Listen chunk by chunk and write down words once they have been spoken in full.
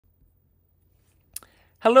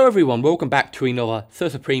Hello everyone, welcome back to another Sir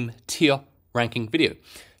Supreme tier ranking video.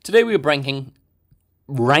 Today we are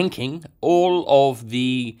ranking all of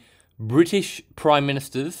the British Prime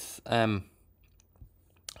Ministers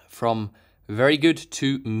from very good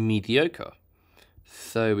to mediocre.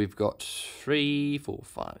 So we've got 3, 4,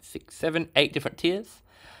 5, 6, 7, 8 different tiers.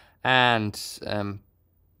 And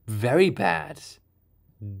very bad,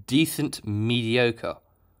 decent, mediocre.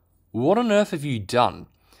 What on earth have you done?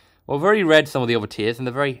 Well, I've already read some of the other tiers, and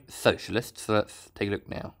they're very socialist, so let's take a look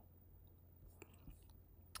now.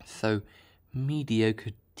 So,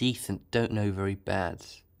 mediocre, decent, don't know, very bad.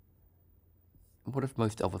 What have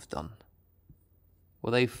most others done?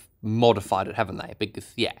 Well, they've modified it, haven't they?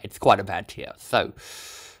 Because, yeah, it's quite a bad tier. So,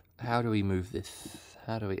 how do we move this?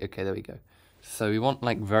 Okay, there we go. So, we want,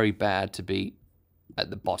 like, very bad to be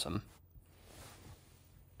at the bottom.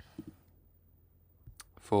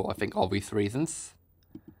 For, I think, obvious reasons.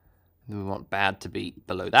 Then we want bad to be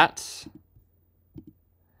below that.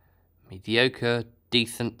 Mediocre,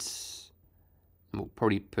 decent. We'll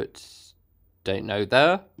probably put don't know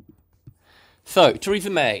there. So, Theresa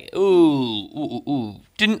May.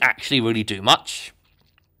 Didn't actually really do much.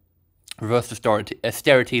 Reversed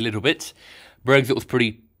austerity a little bit. Brexit was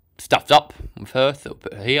pretty stuffed up with her, so we'll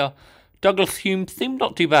put her here. Douglas Hume seemed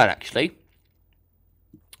not too bad, actually.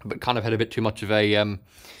 But kind of had a bit too much of a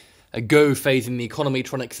go phase in the economy,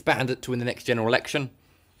 trying to expand it to win the next general election.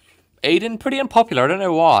 Aiden, pretty unpopular. I don't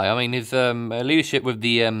know why. I mean, his leadership with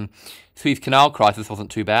the Suez Canal crisis wasn't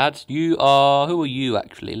too bad. Who are you,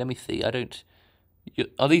 actually? Let me see.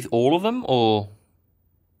 Are these all of them, or...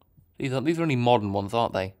 These are only modern ones,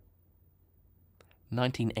 aren't they?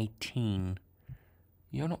 1918.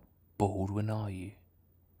 You're not Baldwin, are you?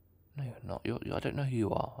 No, you're not. I don't know who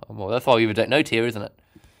you are. Well, that's why we even don't know tier, isn't it?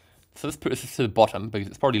 So let's put this to the bottom, because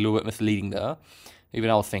it's probably a little bit misleading there. Even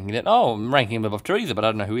I was thinking that, I'm ranking him above Theresa, but I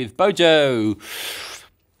don't know who he is. Bojo!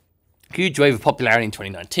 Huge wave of popularity in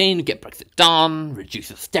 2019, get Brexit done, reduce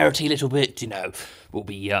austerity a little bit, we'll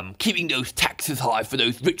be keeping those taxes high for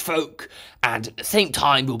those rich folk, and at the same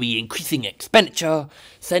time we'll be increasing expenditure,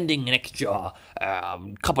 sending an extra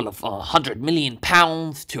couple of £100 million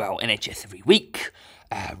to our NHS every week,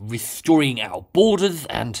 restoring our borders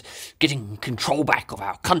and getting control back of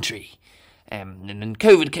our country. And then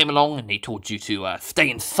COVID came along and he told you to stay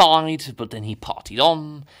inside, but then he partied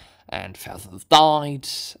on and thousands died.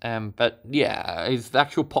 But yeah, his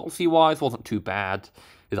actual policy-wise wasn't too bad.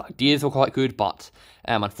 His ideas were quite good, but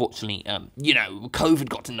unfortunately, COVID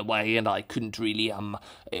got in the way, and I couldn't really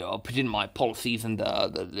put in my policies, and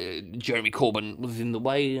Jeremy Corbyn was in the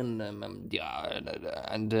way, and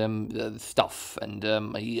stuff, and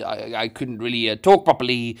I couldn't really talk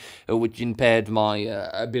properly, which impaired my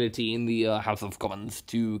ability in the House of Commons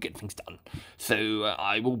to get things done. So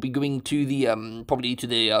I will be going to the probably to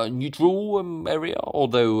the neutral area,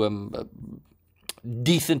 although.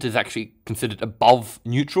 Decent is actually considered above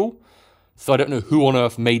neutral, so I don't know who on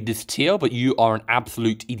earth made this tier, but you are an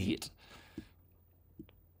absolute idiot.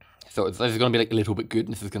 So this is going to be like a little bit good,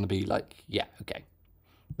 and this is going to be like, yeah, okay.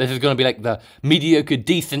 This is going to be like the mediocre,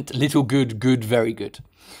 decent, little good, good, very good.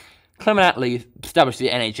 Clement Attlee established the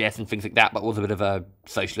NHS and things like that, but was a bit of a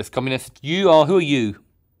socialist communist. Who are you?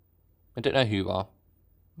 I don't know who you are.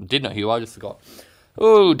 I did know who you are, I just forgot.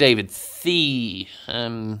 Oh, David C.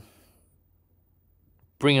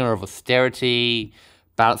 Bringer of austerity,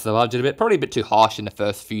 balance the budget a bit. Probably a bit too harsh in the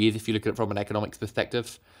first few years if you look at it from an economics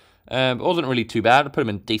perspective. It wasn't really too bad. I put him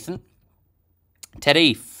in decent.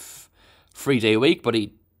 Teddy, 3-day a week, but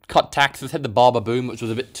he cut taxes, had the barber boom, which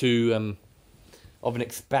was a bit too of an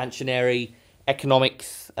expansionary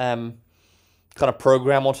economics kind of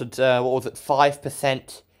program. Wanted,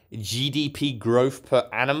 5% GDP growth per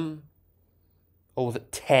annum? Or was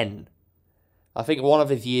it 10? I think one of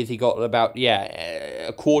his years he got about,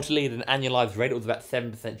 quarterly at an annualized rate. It was about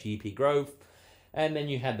 7% GDP growth. And then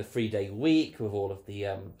you had the 3-day week with all of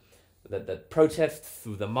the protests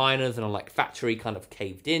with the miners, and Thatcher kind of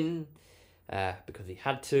caved in because he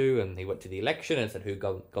had to, and he went to the election and said who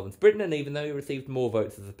governs Britain, and even though he received more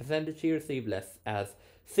votes as a percentage, he received less as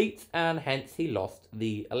seats, and hence he lost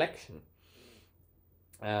the election.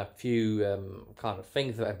 A few kind of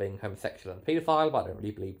things about being homosexual and paedophile, but I don't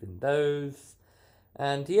really believe in those.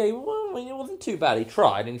 And yeah, it wasn't too bad. He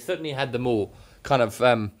tried, and he certainly had the more kind of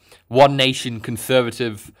one nation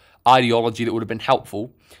conservative ideology that would have been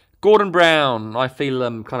helpful. Gordon Brown, I feel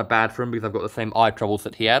kind of bad for him because I've got the same eye troubles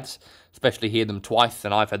that he had, especially he had them twice,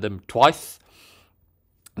 and I've had them twice.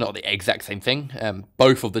 Not the exact same thing,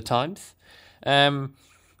 both of the times.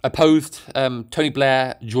 Opposed Tony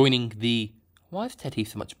Blair joining the... Why is Ted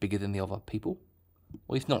Heath so much bigger than the other people?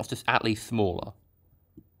 Well, he's not, it's just Attlee smaller.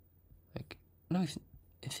 No,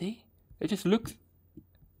 is he? It just looks...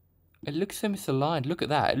 It looks so misaligned. Look at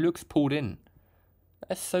that. It looks pulled in.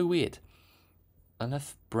 That's so weird.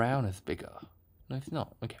 Unless Brown is bigger. No, it's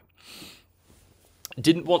not. Okay.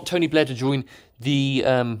 Didn't want Tony Blair to join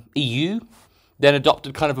the EU. Then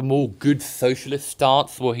adopted kind of a more good socialist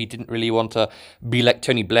stance where he didn't really want to be like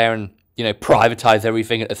Tony Blair and, you know, privatize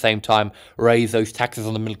everything at the same time, raise those taxes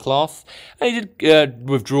on the middle class. And he did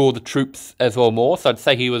withdraw the troops as well more. So I'd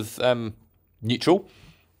say he was neutral.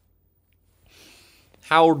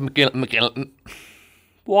 Harold Macmillan.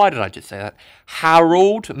 Why did I just say that?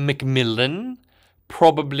 Harold Macmillan,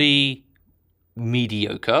 probably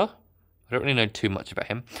mediocre. I don't really know too much about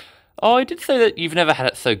him. Oh, I did say that you've never had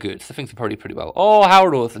it so good, so things are probably pretty well. Oh,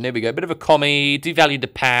 Harold Orson, there we go. Bit of a commie, devalued the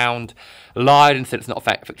pound, lied and said it's not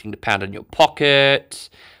affecting the pound in your pocket,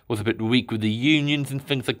 was a bit weak with the unions and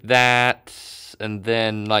things like that, and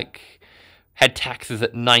then, like, had taxes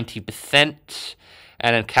at 90%,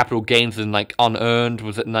 and then capital gains and, like, unearned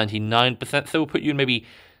was at 99%, so we'll put you in maybe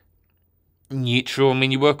neutral. I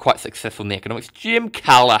mean, you were quite successful in the economics. Jim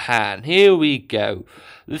Callahan, here we go.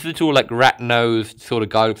 This little, like, rat-nosed sort of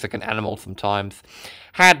guy, looks like an animal sometimes.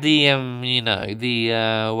 Had the, you know,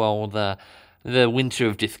 the winter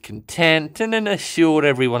of discontent, and then assured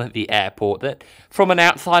everyone at the airport that from an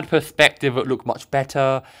outside perspective it looked much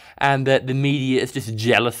better, and that the media is just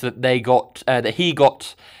jealous that he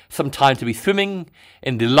got some time to be swimming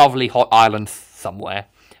in the lovely hot islands somewhere.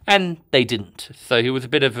 And they didn't. So he was a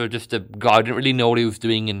bit of just a guy who didn't really know what he was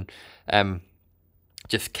doing and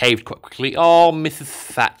just caved quite quickly. Oh, Mrs.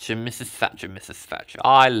 Thatcher, Mrs. Thatcher, Mrs. Thatcher.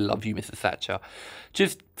 I love you, Mrs. Thatcher.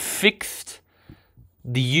 Just fixed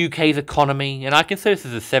the UK's economy. And I consider this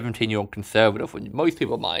as a 17-year-old conservative when most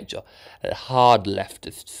people my age are hard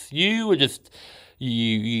leftists. You were just...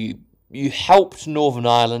 You helped Northern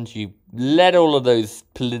Ireland, you let all of those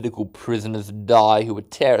political prisoners die who were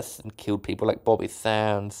terrorists and killed people like Bobby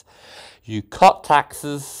Sands. You cut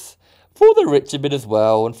taxes for the rich a bit as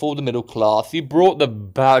well and for the middle class. You brought the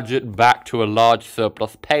budget back to a large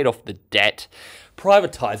surplus, paid off the debt,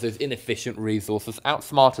 privatised those inefficient resources,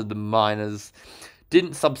 outsmarted the miners,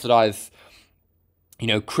 didn't subsidise, you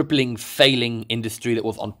know, crippling, failing industry that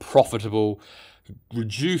was unprofitable,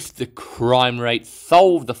 reduced the crime rate,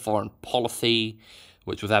 solved the foreign policy,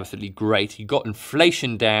 which was absolutely great. You got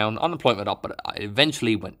inflation down, unemployment up, but it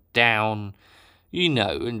eventually went down. You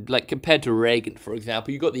know, and like compared to Reagan, for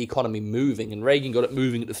example, you got the economy moving, and Reagan got it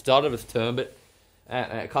moving at the start of his term, but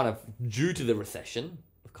kind of due to the recession,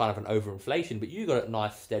 kind of an overinflation, but you got it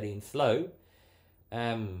nice, steady, and slow.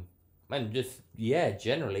 And just, yeah,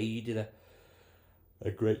 generally, you did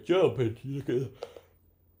a great job. And you look at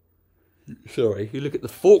you look at the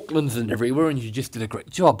Falklands and everywhere, and you just did a great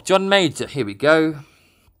job. John Major, here we go.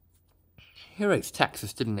 He raised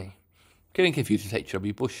taxes, didn't he? Getting confused with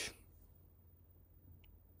H.W. Bush.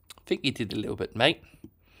 I think you did a little bit, mate.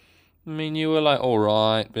 I mean, you were like,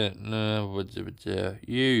 alright, but no,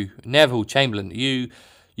 you, Neville Chamberlain, you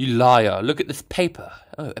liar. Look at this paper.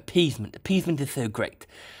 Oh, appeasement. Appeasement is so great.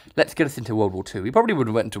 Let's get us into World War II. We probably would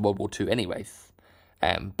have went into World War II anyways.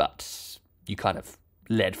 But you kind of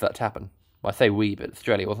led for that to happen. Well, I say we, but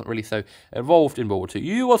Australia wasn't really so involved in World War II.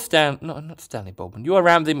 You are not Stanley Baldwin. You are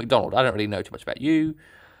Ramsay MacDonald. I don't really know too much about you.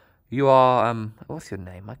 You are, what's your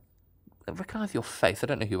name? I recognise your face. I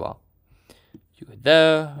don't know who you are. You were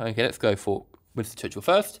there. Okay, let's go for Winston Churchill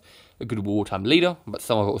first. A good wartime leader, but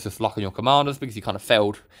some of it was just luck on your commanders because you kind of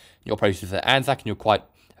failed in your operations at Anzac and you're quite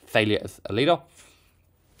a failure as a leader.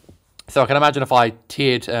 So I can imagine if I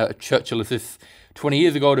tiered Churchill as this 20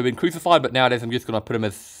 years ago, I would have been crucified, but nowadays I'm just going to put him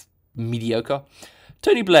as mediocre.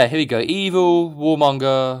 Tony Blair, here we go. Evil,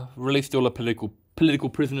 warmonger, released all the political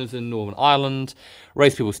prisoners in Northern Ireland,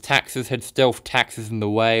 raised people's taxes, had stealth taxes in the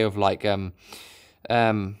way of like,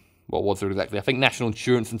 what was it exactly? I think national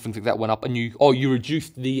insurance and things like that went up, and you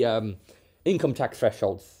reduced the income tax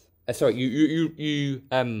thresholds. Sorry, you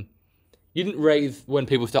didn't raise when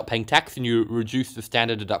people start paying tax, and you reduced the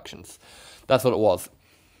standard deductions. That's what it was.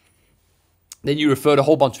 Then you referred a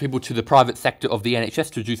whole bunch of people to the private sector of the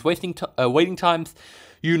NHS to reduce waiting times.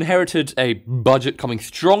 You inherited a budget coming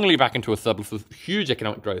strongly back into a surplus with huge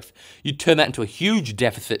economic growth. You turned that into a huge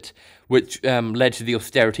deficit, which led to the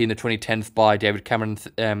austerity in the 2010s by David Cameron's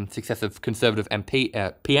successive Conservative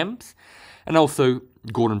PMs, and also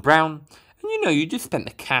Gordon Brown. And you know, you just spent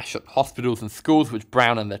the cash at hospitals and schools, which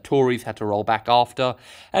Brown and the Tories had to roll back after.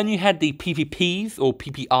 And you had the PPPs, or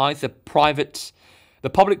PPIs, the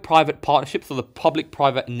public-private partnerships, or the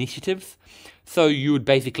public-private initiatives. So you would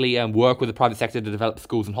basically work with the private sector to develop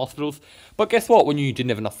schools and hospitals. But guess what? When you didn't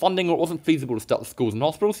have enough funding or it wasn't feasible to start the schools and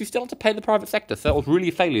hospitals, you still had to pay the private sector. So it was really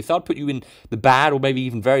a failure. So I'd put you in the bad or maybe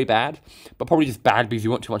even very bad, but probably just bad because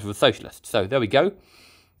you weren't too much of a socialist. So there we go.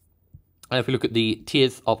 And if we look at the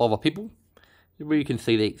tiers of other people, you can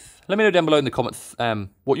see these. Let me know down below in the comments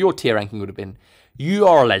what your tier ranking would have been. You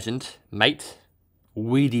are a legend, mate.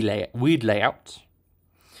 Weird layout.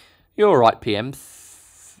 You're alright, PMs.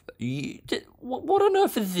 What on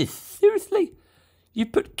earth is this? Seriously? You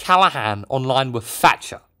put Callaghan online with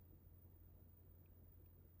Thatcher.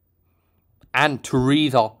 And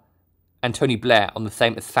Theresa and Tony Blair on the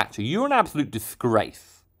same as Thatcher. You're an absolute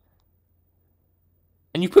disgrace.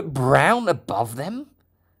 And you put Brown above them?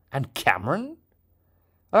 And Cameron?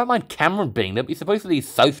 I don't mind Cameron being there, but you're supposedly a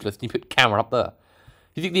socialist and you put Cameron up there.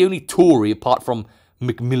 You think the only Tory, apart from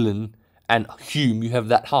Macmillan and Hume, you have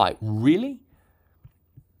that high? Really?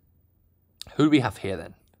 Who do we have here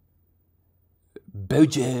then?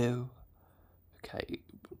 Bojo. Okay,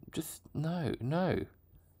 just no.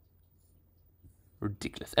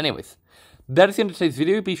 Ridiculous. Anyways, that is the end of today's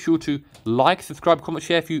video. Be sure to like, subscribe, comment,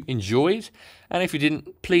 share if you enjoyed. And if you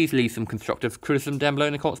didn't, please leave some constructive criticism down below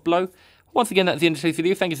in the comments below. Once again, that's the end of today's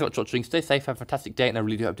video. Thank you so much for watching. Stay safe, have a fantastic day, and I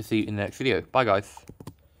really do hope to see you in the next video. Bye, guys.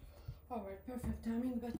 Alright, perfect timing, but...